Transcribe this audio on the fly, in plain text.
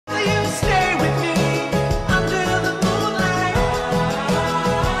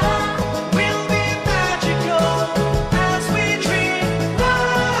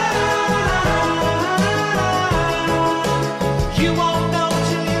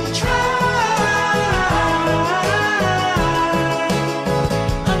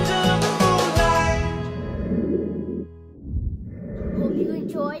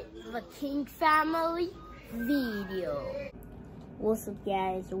unboxing family video. What's up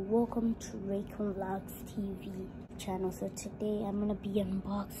guys, welcome to Raycon Vlogs TV channel. So today I'm gonna be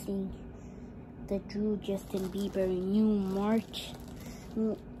unboxing the Justin Bieber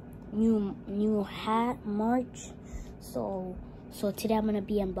new hat March. So today I'm gonna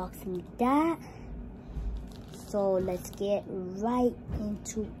be unboxing that. So let's get right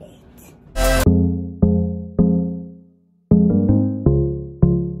into it.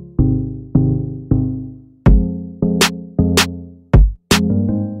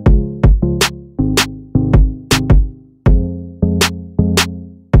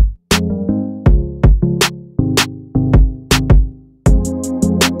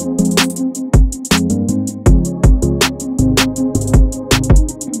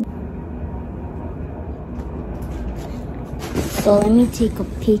 So let me take a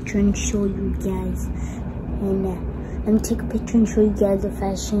picture and show you guys, and let me take a picture and show you guys the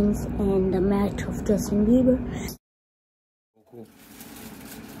fashions and the match of Justin Bieber. Cool.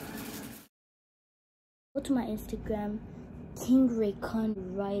 Go to my Instagram, King Raycon,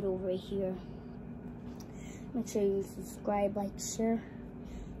 right over here. Make sure you subscribe, like, share,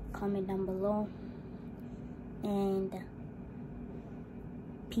 comment down below, and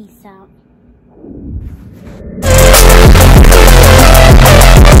peace out.